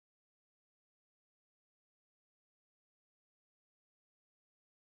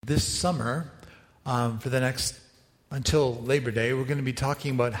this summer, for the next, until Labor Day, we're going to be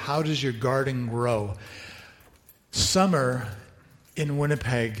talking about how does your garden grow. Summer in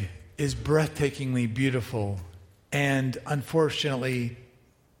Winnipeg is breathtakingly beautiful and unfortunately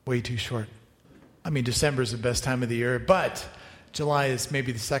way too short. I mean, December is the best time of the year, but July is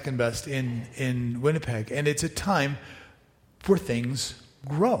maybe the second best in Winnipeg. And it's a time where things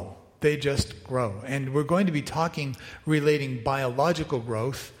grow. They just grow. And we're going to be relating biological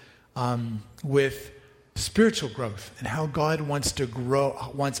growth with spiritual growth and how God wants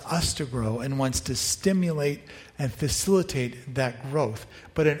us to grow and wants to stimulate and facilitate that growth.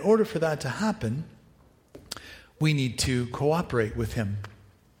 But in order for that to happen, we need to cooperate with Him.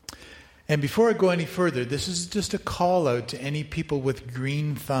 And before I go any further, this is just a call out to any people with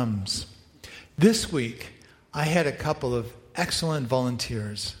green thumbs. This week, I had a couple of excellent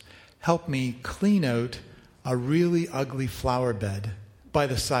volunteers help me clean out a really ugly flower bed by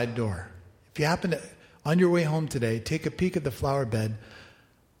the side door. If you happen to, on your way home today, take a peek at the flower bed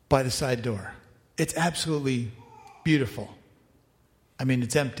by the side door. It's absolutely beautiful. I mean,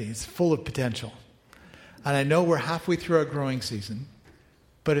 it's empty. It's full of potential. And I know we're halfway through our growing season,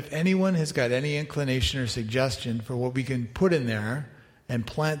 but if anyone has got any inclination or suggestion for what we can put in there and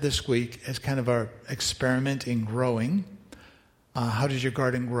plant this week as kind of our experiment in growing, how does your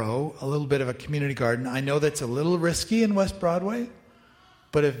garden grow? A little bit of a community garden. I know that's a little risky in West Broadway,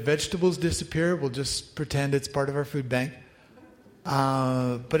 but if vegetables disappear, we'll just pretend it's part of our food bank.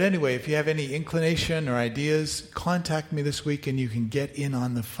 But anyway, if you have any inclination or ideas, contact me this week and you can get in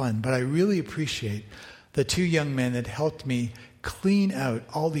on the fun. But I really appreciate the two young men that helped me clean out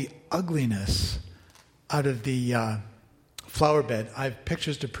all the ugliness out of the flower bed. I have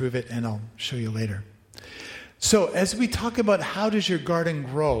pictures to prove it, and I'll show you later. So as we talk about how does your garden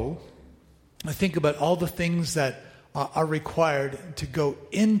grow, I think about all the things that are required to go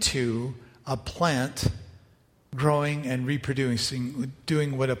into a plant growing and reproducing,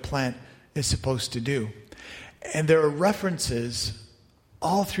 doing what a plant is supposed to do. And there are references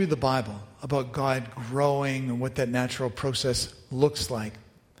all through the Bible about God growing and what that natural process looks like.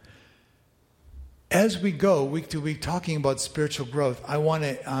 As we go week to week talking about spiritual growth, I want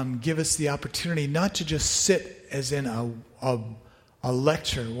to give us the opportunity not to just sit as in a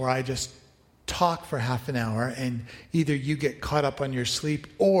lecture where I just talk for half an hour and either you get caught up on your sleep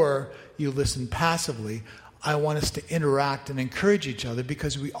or you listen passively. I want us to interact and encourage each other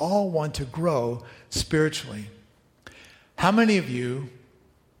because we all want to grow spiritually. How many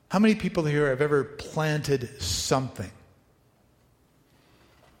people here have ever planted something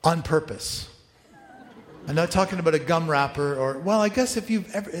on purpose? I'm not talking about a gum wrapper or, well, I guess if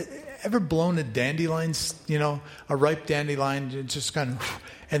you've ever blown a dandelion, a ripe dandelion, just kind of,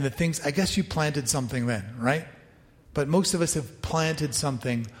 and the things, I guess you planted something then, right? But most of us have planted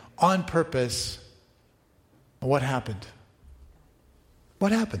something on purpose. What happened?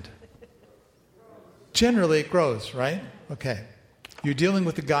 What happened? Generally, it grows, right? Okay. You're dealing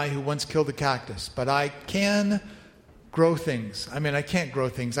with a guy who once killed a cactus, but I can grow things. I mean, I can't grow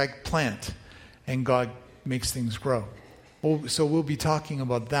things. I plant, and God makes things grow. So we'll be talking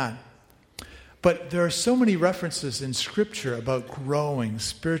about that. But there are so many references in Scripture about growing,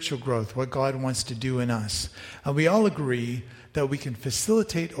 spiritual growth, what God wants to do in us. And we all agree that we can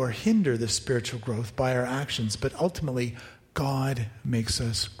facilitate or hinder the spiritual growth by our actions, but ultimately, God makes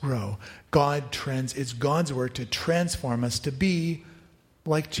us grow. It's God's work to transform us to be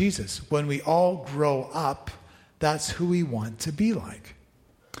like Jesus. When we all grow up, that's who we want to be like.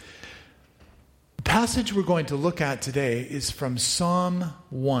 The passage we're going to look at today is from Psalm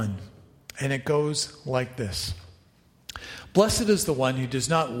 1, and it goes like this. Blessed is the one who does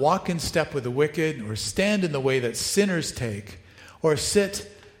not walk in step with the wicked, or stand in the way that sinners take, or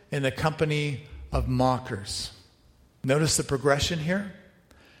sit in the company of mockers. Notice the progression here.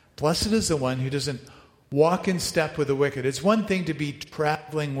 Blessed is the one who doesn't walk in step with the wicked. It's one thing to be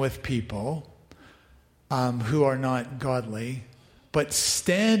traveling with people who are not godly, but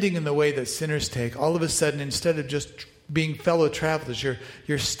standing in the way that sinners take, all of a sudden, instead of just being fellow travelers,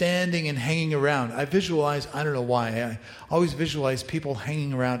 you're standing and hanging around. I don't know why, I always visualize people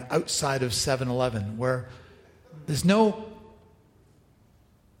hanging around outside of 7-Eleven, where there's no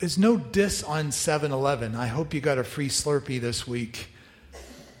diss on 7-Eleven. I hope you got a free Slurpee this week.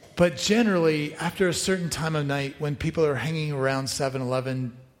 But generally, after a certain time of night, when people are hanging around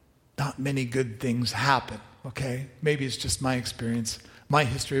 7-Eleven, not many good things happen, okay? Maybe it's just my experience, my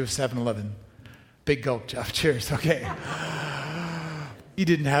history of 7-Eleven. Big gulp, Jeff. Cheers, okay. You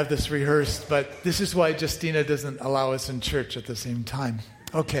didn't have this rehearsed, but this is why Justina doesn't allow us in church at the same time.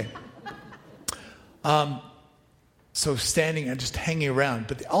 Okay. So standing and just hanging around.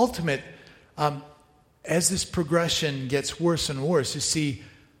 But the ultimate, as this progression gets worse and worse, you see,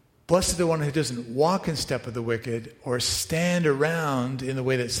 blessed is the one who doesn't walk in step with the wicked, or stand around in the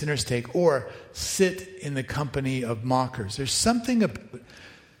way that sinners take, or sit in the company of mockers. There's something about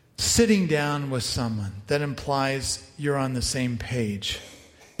sitting down with someone that implies you're on the same page.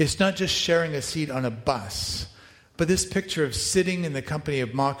 It's not just sharing a seat on a bus, but this picture of sitting in the company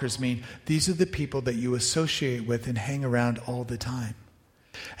of mockers mean these are the people that you associate with and hang around all the time.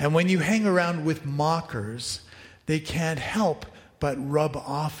 And when you hang around with mockers, they can't help but rub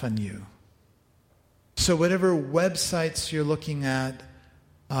off on you. So whatever websites you're looking at,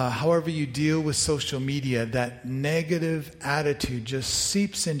 however you deal with social media, that negative attitude just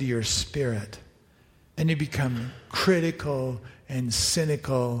seeps into your spirit. And you become critical and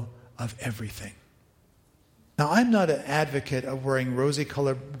cynical of everything. Now, I'm not an advocate of wearing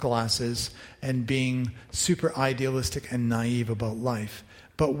rosy-colored glasses and being super idealistic and naive about life.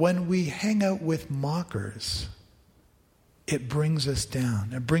 But when we hang out with mockers, it brings us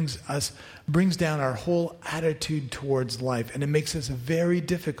down. It brings down our whole attitude towards life. And it makes us very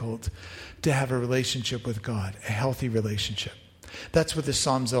difficult to have a relationship with God, a healthy relationship. That's what this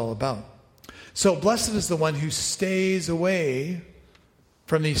psalm's all about. So blessed is the one who stays away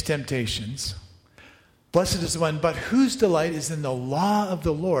from these temptations. Blessed is the one, but whose delight is in the law of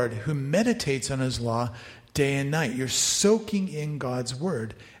the Lord, who meditates on his law day and night. You're soaking in God's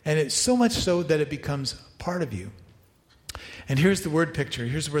word. And it's so much so that it becomes part of you. And here's the word picture.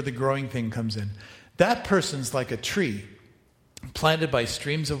 Here's where the growing thing comes in. That person's like a tree planted by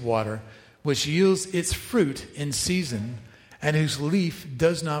streams of water, which yields its fruit in season, and whose leaf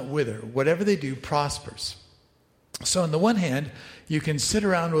does not wither. Whatever they do prospers. So on the one hand, you can sit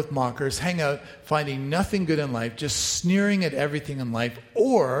around with mockers, hang out, finding nothing good in life, just sneering at everything in life,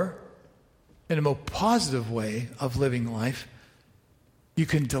 or in a more positive way of living life, you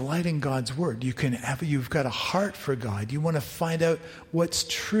can delight in God's word. You've got a heart for God. You want to find out what's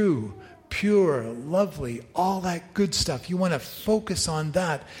true, pure, lovely, all that good stuff. You want to focus on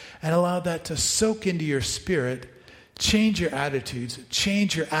that and allow that to soak into your spirit, change your attitudes,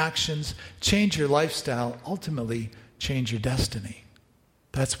 change your actions, change your lifestyle, ultimately change your destiny.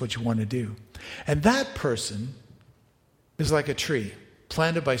 That's what you want to do. And that person is like a tree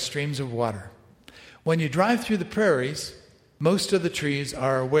planted by streams of water. When you drive through the prairies, most of the trees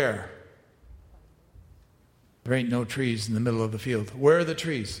are where? There ain't no trees in the middle of the field. Where are the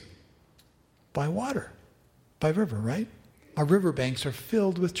trees? By water, by river, right? Our riverbanks are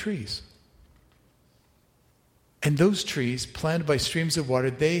filled with trees. And those trees, planted by streams of water,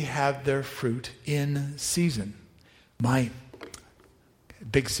 they have their fruit in season. My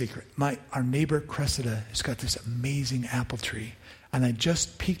big secret, our neighbor Cressida has got this amazing apple tree. And I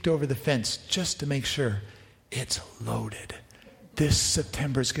just peeked over the fence just to make sure it's loaded. This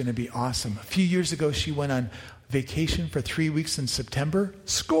September is going to be awesome. A few years ago, she went on vacation for 3 weeks in September.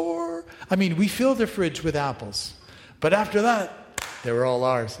 Score! I mean, we filled the fridge with apples. But after that, they were all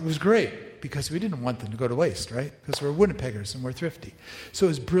ours. It was great because we didn't want them to go to waste, right? Because we're Winnipeggers and we're thrifty. So it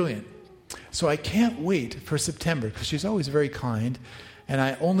was brilliant. So I can't wait for September because she's always very kind. And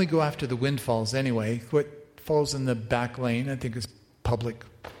I only go after the windfalls anyway. What falls in the back lane, I think, is public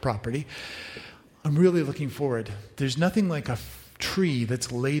property. I'm really looking forward. There's nothing like a tree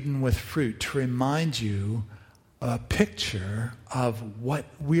that's laden with fruit to remind you a picture of what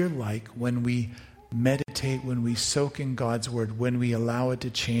we're like when we meditate, when we soak in God's word, when we allow it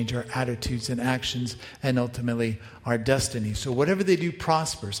to change our attitudes and actions and ultimately our destiny. So whatever they do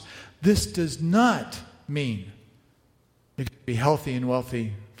prospers. This does not mean you can be healthy and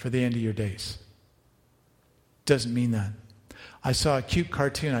wealthy for the end of your days. Doesn't mean that. I saw a cute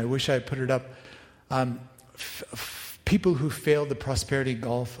cartoon. I wish I had put it up. People who failed the prosperity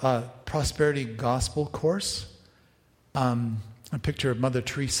gospel course. A picture of Mother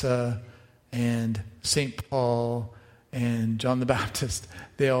Teresa and St. Paul and John the Baptist.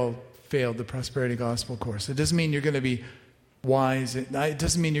 They all failed the prosperity gospel course. It doesn't mean you're going to be wise. It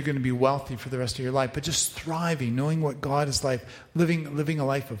doesn't mean you're going to be wealthy for the rest of your life, but just thriving, knowing what God is like, living a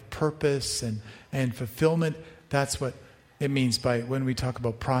life of purpose and fulfillment. That's what it means by when we talk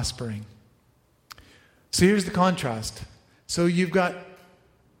about prospering. So here's the contrast. So you've got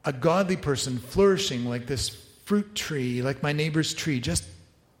a godly person flourishing like this fruit tree, like my neighbor's tree, just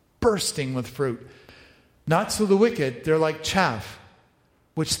bursting with fruit. Not so the wicked, they're like chaff,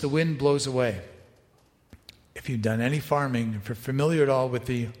 which the wind blows away. If you've done any farming, if you're familiar at all with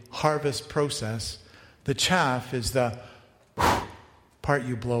the harvest process, the chaff is the part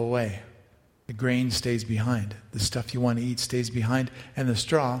you blow away. The grain stays behind. The stuff you want to eat stays behind. And the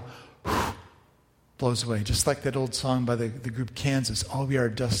straw blows away. Just like that old song by the group Kansas, all we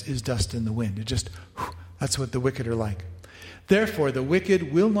are is dust in the wind. That's what the wicked are like. Therefore, the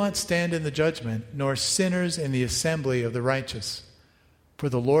wicked will not stand in the judgment, nor sinners in the assembly of the righteous. For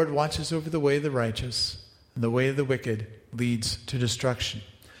the Lord watches over the way of the righteous, and the way of the wicked leads to destruction.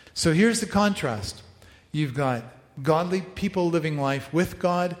 So here's the contrast. You've got godly people living life with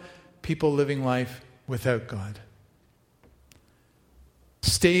God, people living life without God.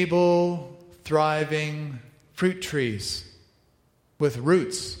 Stable, thriving fruit trees with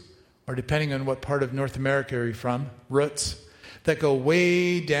roots, or depending on what part of North America you're from, roots, that go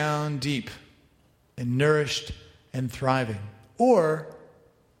way down deep and nourished and thriving. Or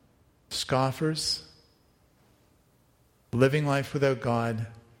scoffers, living life without God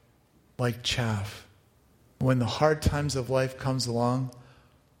like chaff. When the hard times of life comes along,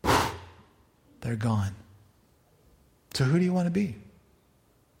 they're gone. So who do you want to be?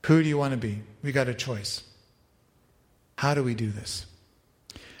 Who do you want to be? We got a choice. How do we do this?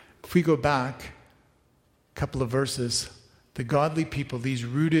 If we go back a couple of verses, the godly people, these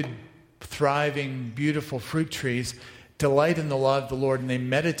rooted, thriving, beautiful fruit trees, delight in the law of the Lord, and they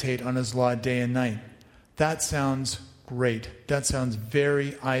meditate on his law day and night. That sounds great. That sounds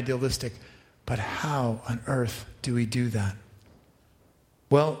very idealistic. But how on earth do we do that?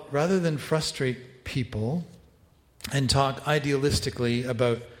 Well, rather than frustrate people and talk idealistically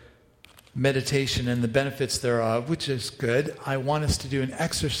about meditation and the benefits thereof, which is good, I want us to do an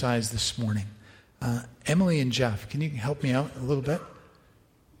exercise this morning. Emily and Jeff, can you help me out a little bit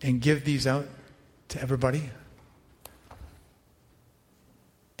and give these out to everybody?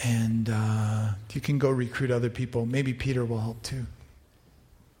 And you can go recruit other people. Maybe Peter will help too.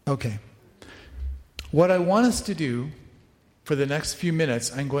 Okay. What I want us to do for the next few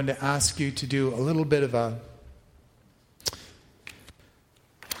minutes, I'm going to ask you to do a little bit of a,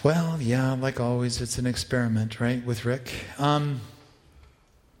 well, yeah, like always, it's an experiment, right, with Rick.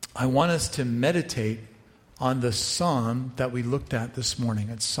 I want us to meditate on the psalm that we looked at this morning.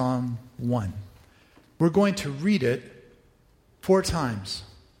 It's Psalm 1. We're going to read it 4 times.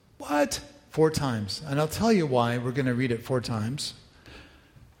 What? 4 times. And I'll tell you why we're going to read it 4 times.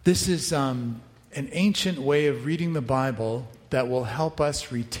 This is an ancient way of reading the Bible that will help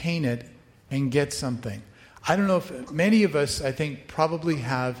us retain it and get something. I don't know if many of us, I think, probably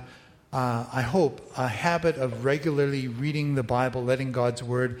have, I hope, a habit of regularly reading the Bible, letting God's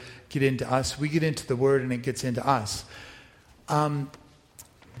Word get into us. We get into the Word and it gets into us.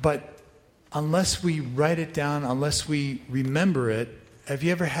 But unless we write it down, unless we remember it, have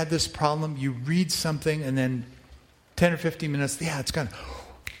you ever had this problem? You read something and then 10 or 15 minutes, yeah, it's gone.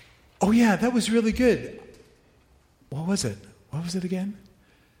 Oh yeah, that was really good. What was it? What was it again?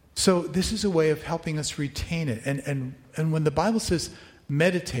 So this is a way of helping us retain it. And when the Bible says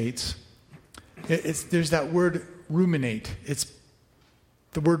meditates, there's that word ruminate.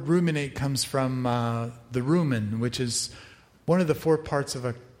 The word ruminate comes from the rumen, which is one of the 4 parts of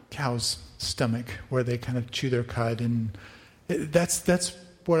a cow's stomach where they kind of chew their cud. And that's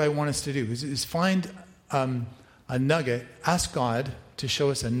what I want us to do, is find a nugget, ask God to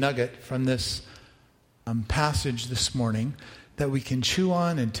show us a nugget from this passage this morning that we can chew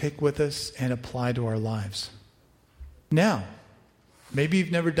on and take with us and apply to our lives. Now, maybe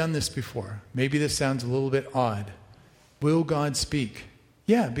you've never done this before. Maybe this sounds a little bit odd. Will God speak?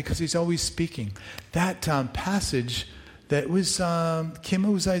 Yeah, because he's always speaking. That passage that was, Kim,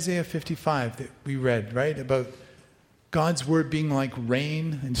 it was Isaiah 55 that we read, right? About God's word being like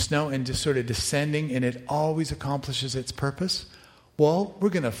rain and snow and just sort of descending, and it always accomplishes its purpose. Well, we're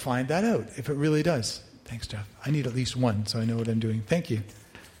going to find that out if it really does. Thanks, Jeff. I need at least 1 so I know what I'm doing. Thank you.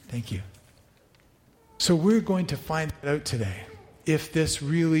 Thank you. So we're going to find out today if this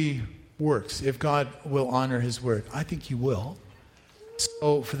really works, if God will honor his word. I think he will.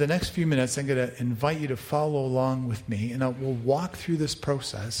 So for the next few minutes, I'm going to invite you to follow along with me, and we'll walk through this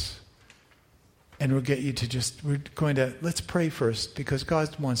process, and we'll get you to let's pray first, because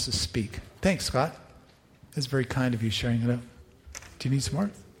God wants to speak. Thanks, Scott. That's very kind of you sharing it out. Do you need some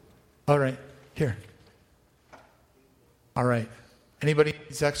more? All right. Here. All right. Anybody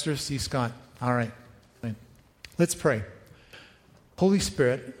needs extra? See Scott. All right. Let's pray. Holy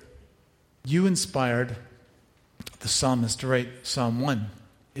Spirit, you inspired the psalmist to write Psalm 1.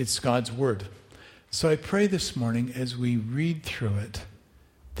 It's God's word. So I pray this morning as we read through it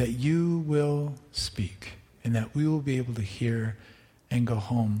that you will speak and that we will be able to hear and go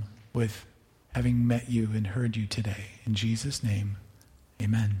home with having met you and heard you today. In Jesus' name,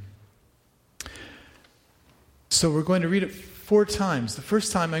 amen. So we're going to read it 4 times. The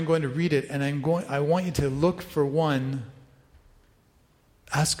first time I'm going to read it, and I want you to look for one,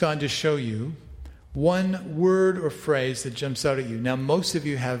 ask God to show you one word or phrase that jumps out at you. Now, most of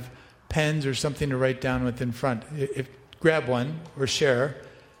you have pens or something to write down with in front. Grab one or share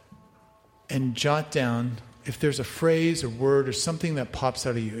and jot down if there's a phrase or word or something that pops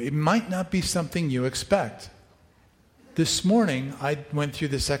out of you. It might not be something you expect. This morning, I went through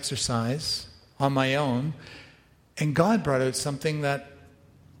this exercise on my own, and God brought out something that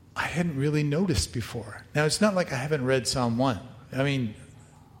I hadn't really noticed before. Now, it's not like I haven't read Psalm 1. I mean,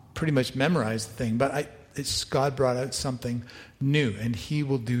 pretty much memorized the thing, but God brought out something new, and He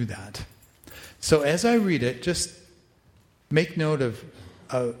will do that. So as I read it, just make note of,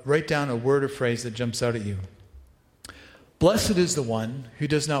 write down a word or phrase that jumps out at you. Blessed is the one who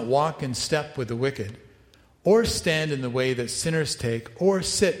does not walk in step with the wicked, or stand in the way that sinners take, or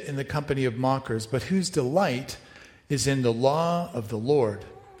sit in the company of mockers, but whose delight is in the law of the Lord,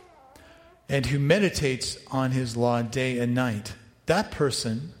 and who meditates on His law day and night. That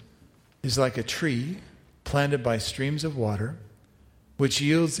person is like a tree planted by streams of water, which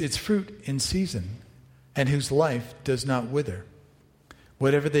yields its fruit in season, and whose life does not wither.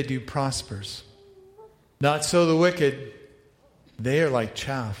 Whatever they do prospers. Not so the wicked. They are like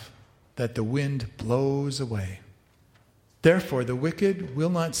chaff that the wind blows away. Therefore the wicked will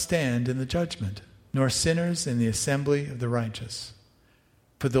not stand in the judgment, nor sinners in the assembly of the righteous.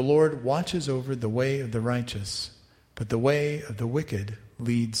 For the Lord watches over the way of the righteous, but the way of the wicked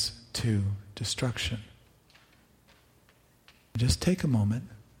leads to destruction. Just take a moment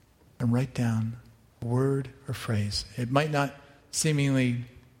and write down a word or phrase. It might not seemingly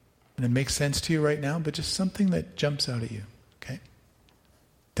make sense to you right now, but just something that jumps out at you. Okay?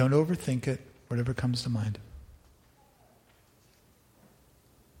 Don't overthink it, whatever comes to mind.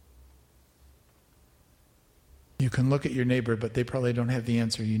 You can look at your neighbor, but they probably don't have the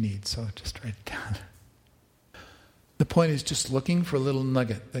answer you need, so just write it down. The point is just looking for a little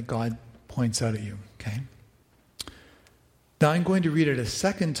nugget that God points out at you, okay? Now I'm going to read it a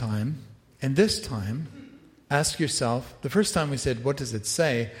second time, and this time, ask yourself, the first time we said, what does it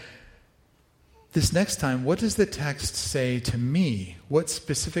say? This next time, what does the text say to me? What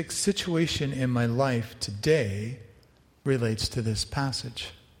specific situation in my life today relates to this passage?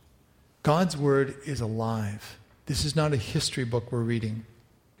 God's word is alive. This is not a history book we're reading.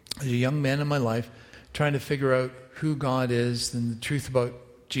 As a young man in my life, trying to figure out who God is and the truth about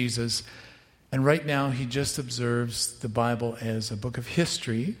Jesus. And right now, he just observes the Bible as a book of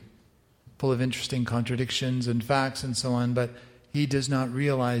history, full of interesting contradictions and facts and so on, but he does not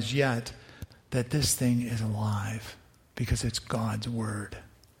realize yet that this thing is alive because it's God's word.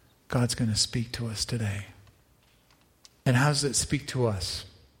 God's going to speak to us today. And how does it speak to us?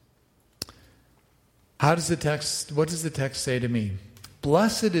 What does the text say to me?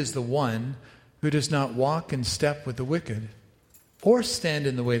 Blessed is the one who does not walk in step with the wicked, or stand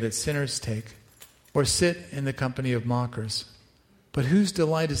in the way that sinners take, or sit in the company of mockers, but whose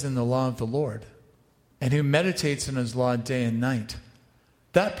delight is in the law of the Lord, and who meditates on His law day and night.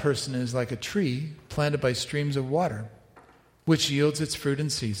 That person is like a tree planted by streams of water, which yields its fruit in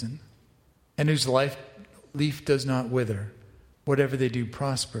season, and whose leaf does not wither. Whatever they do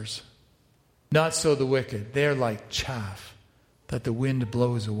prospers. Not so the wicked. They are like chaff that the wind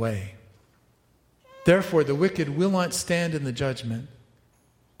blows away. Therefore the wicked will not stand in the judgment,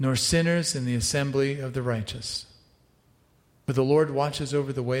 nor sinners in the assembly of the righteous. For the Lord watches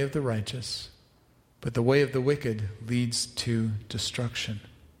over the way of the righteous, but the way of the wicked leads to destruction.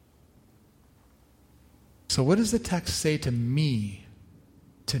 So what does the text say to me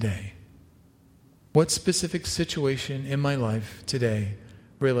today? What specific situation in my life today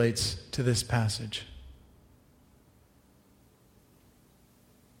relates to this passage?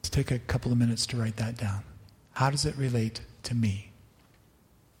 Let's take a couple of minutes to write that down. How does it relate to me?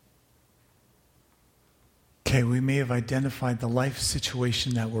 Okay, we may have identified the life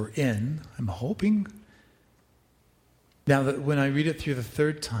situation that we're in, I'm hoping. Now that when I read it through the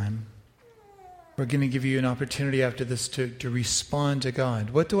third time, we're going to give you an opportunity after this to respond to God.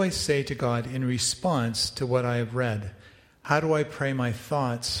 What do I say to God in response to what I have read? How do I pray my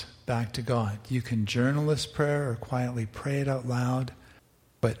thoughts back to God? You can journal this prayer or quietly pray it out loud.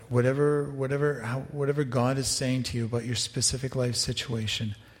 But whatever God is saying to you about your specific life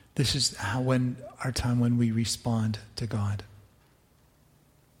situation, this is our time when we respond to God.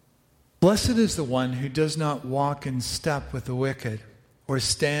 Blessed is the one who does not walk in step with the wicked, or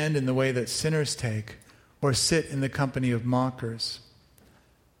stand in the way that sinners take, or sit in the company of mockers,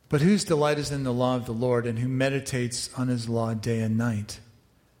 but whose delight is in the law of the Lord, and who meditates on His law day and night.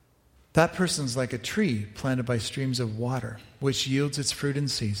 That person's like a tree planted by streams of water, which yields its fruit in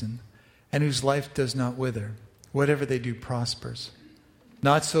season, and whose life does not wither. Whatever they do prospers.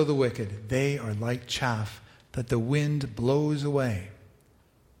 Not so the wicked. They are like chaff that the wind blows away.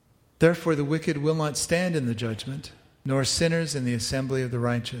 Therefore the wicked will not stand in the judgment, nor sinners in the assembly of the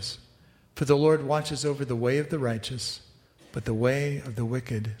righteous. For the Lord watches over the way of the righteous, but the way of the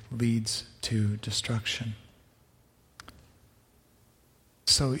wicked leads to destruction.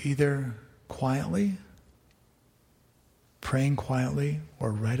 So either quietly, praying quietly,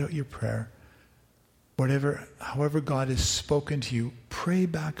 or write out your prayer, however God has spoken to you, pray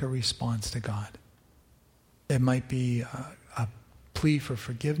back a response to God. It might be a plea for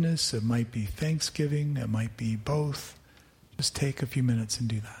forgiveness, it might be thanksgiving, it might be both. Just take a few minutes and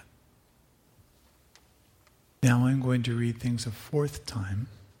do that. Now I'm going to read things a fourth time.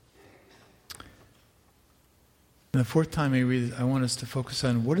 And the fourth time I read it, I want us to focus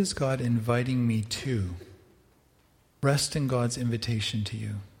on what is God inviting me to. Rest in God's invitation to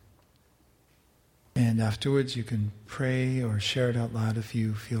you. And afterwards you can pray or share it out loud if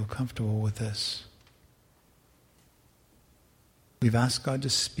you feel comfortable with this. We've asked God to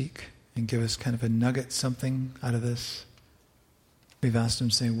speak and give us kind of a nugget, something out of this. We've asked him,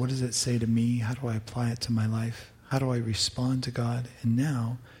 saying, what does it say to me? How do I apply it to my life? How do I respond to God? And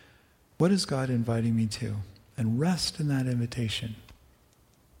now, what is God inviting me to? And rest in that invitation.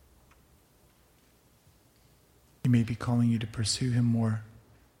 He may be calling you to pursue him more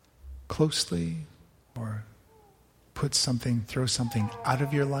closely, or throw something out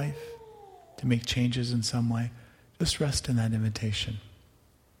of your life to make changes in some way. Just rest in that invitation.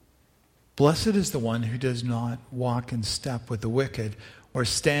 Blessed is the one who does not walk in step with the wicked, or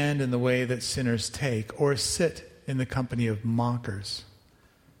stand in the way that sinners take, or sit in the company of mockers,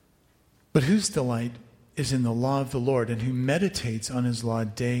 but whose delight is in the law of the Lord, and who meditates on his law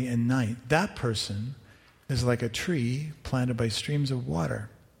day and night. That person is like a tree planted by streams of water,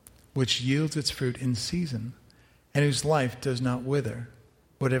 which yields its fruit in season, and whose life does not wither.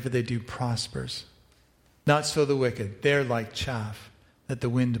 Whatever they do prospers. Not so the wicked. They are like chaff that the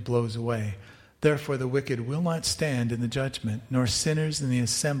wind blows away. Therefore the wicked will not stand in the judgment, nor sinners in the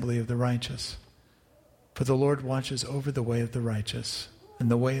assembly of the righteous. For the Lord watches over the way of the righteous, and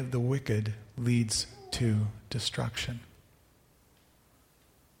the way of the wicked leads to destruction.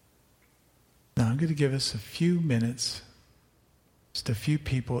 Now I'm going to give us a few minutes, just a few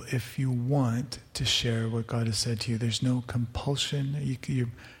people, if you want to share what God has said to you. There's no compulsion. You're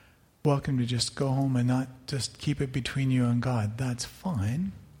welcome to just go home and not just keep it between you and God. That's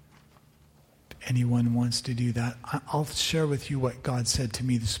fine. If anyone wants to do that, I'll share with you what God said to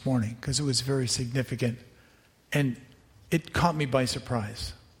me this morning, because it was very significant. And it caught me by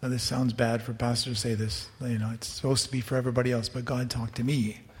surprise. Now this sounds bad for a pastor to say this. It's supposed to be for everybody else, but God talked to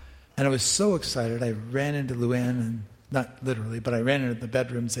me. And I was so excited, I ran into Luann, and not literally, but I ran into the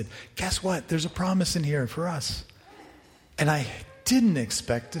bedroom and said, guess what? There's a promise in here for us. And I didn't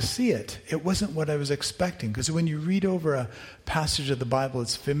expect to see it. It wasn't what I was expecting. Because when you read over a passage of the Bible,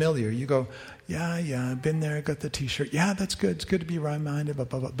 it's familiar. You go, yeah, I've been there, I got the t-shirt. Yeah, that's good. It's good to be reminded, blah,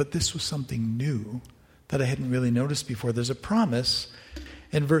 blah, blah. But this was something new that I hadn't really noticed before. There's a promise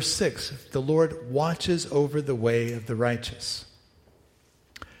in verse 6. The Lord watches over the way of the righteous.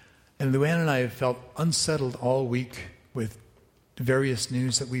 And Luann and I have felt unsettled all week with various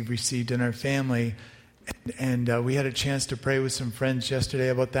news that we've received in our family. And we had a chance to pray with some friends yesterday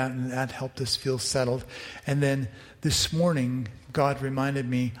about that, and that helped us feel settled. And then this morning, God reminded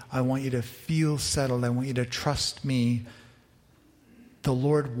me, I want you to feel settled. I want you to trust me. The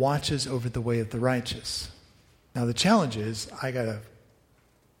Lord watches over the way of the righteous. Now the challenge is, I got to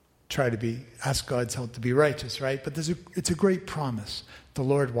ask God's help to be righteous, right? But it's a great promise. The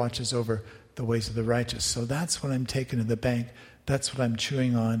Lord watches over the ways of the righteous. So that's what I'm taking to the bank. That's what I'm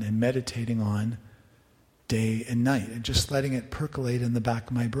chewing on and meditating on day and night, and just letting it percolate in the back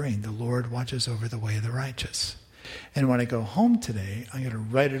of my brain. The Lord watches over the way of the righteous. And when I go home today, I'm going to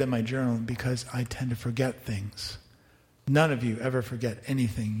write it in my journal, because I tend to forget things. None of you ever forget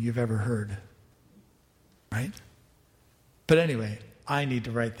anything you've ever heard, right? But anyway, I need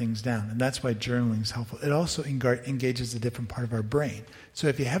to write things down, and that's why journaling is helpful. It also engages a different part of our brain. So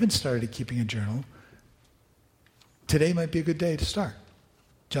if you haven't started keeping a journal, today might be a good day to start.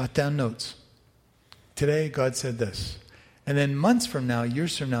 Jot down notes. Today, God said this. And then months from now,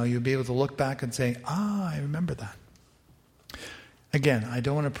 years from now, you'll be able to look back and say, I remember that. Again, I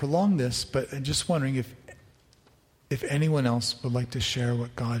don't want to prolong this, but I'm just wondering if anyone else would like to share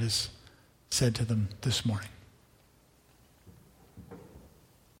what God has said to them this morning.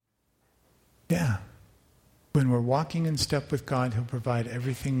 Yeah. When we're walking in step with God, He'll provide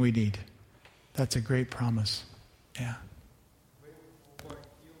everything we need. That's a great promise. Yeah.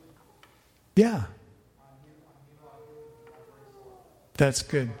 Yeah. That's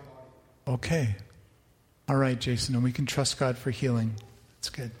good. Okay. All right, Jason, and we can trust God for healing. That's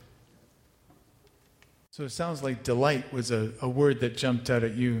good. So it sounds like delight was a word that jumped out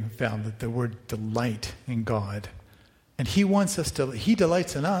at you, found that the word delight in God. And he wants us to, he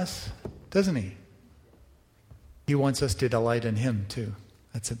delights in us, doesn't he? He wants us to delight in him too.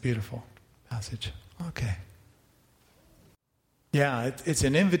 That's a beautiful passage. Okay. Yeah, it's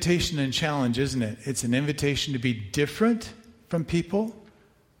an invitation and challenge, isn't it? It's an invitation to be different from people.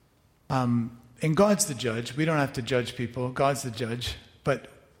 And God's the judge. We don't have to judge people. God's the judge. But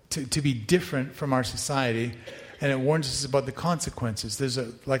to be different from our society, and it warns us about the consequences.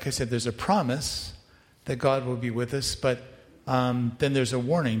 Like I said, there's a promise that God will be with us, but then there's a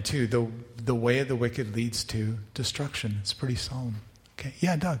warning too. The way of the wicked leads to destruction. It's pretty solemn. Okay,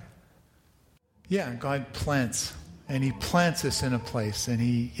 yeah, Doug. Yeah, God plants, and he plants us in a place, and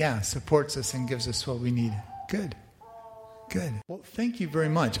he, supports us and gives us what we need. Good. Well, thank you very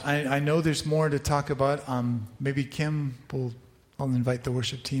much. I know there's more to talk about. Maybe Kim I'll invite the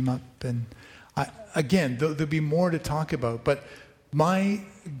worship team up. And again, there'll be more to talk about. But my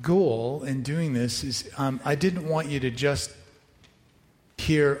goal in doing this is I didn't want you to just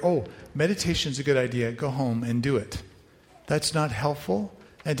hear, meditation's a good idea, go home and do it. That's not helpful.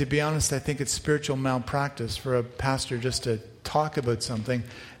 And to be honest, I think it's spiritual malpractice for a pastor just to talk about something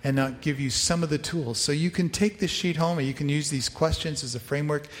and not give you some of the tools. So you can take this sheet home and you can use these questions as a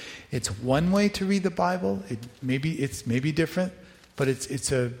framework. It's one way to read the Bible. It's maybe different, but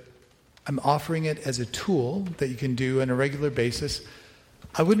I'm offering it as a tool that you can do on a regular basis.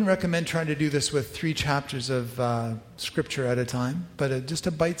 I wouldn't recommend trying to do this with 3 chapters of Scripture at a time, but just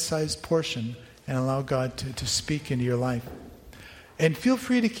a bite-sized portion, and allow God to speak into your life. And feel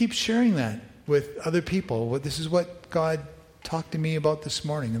free to keep sharing that with other people. This is what God talked to me about this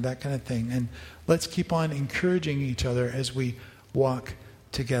morning, and that kind of thing. And let's keep on encouraging each other as we walk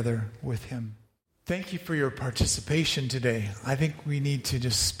together with him. Thank you for your participation today. I think we need to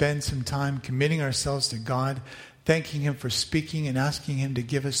just spend some time committing ourselves to God, thanking him for speaking and asking him to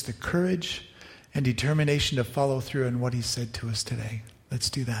give us the courage and determination to follow through on what he said to us today.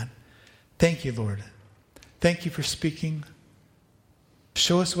 Let's do that. Thank you, Lord. Thank you for speaking.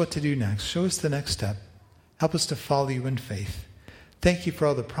 Show us what to do next. Show us the next step. Help us to follow you in faith. Thank you for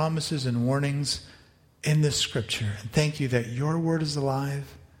all the promises and warnings in this scripture. And thank you that your word is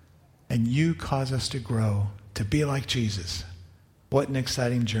alive and you cause us to grow, to be like Jesus. What an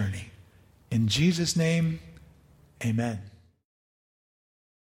exciting journey. In Jesus' name, amen.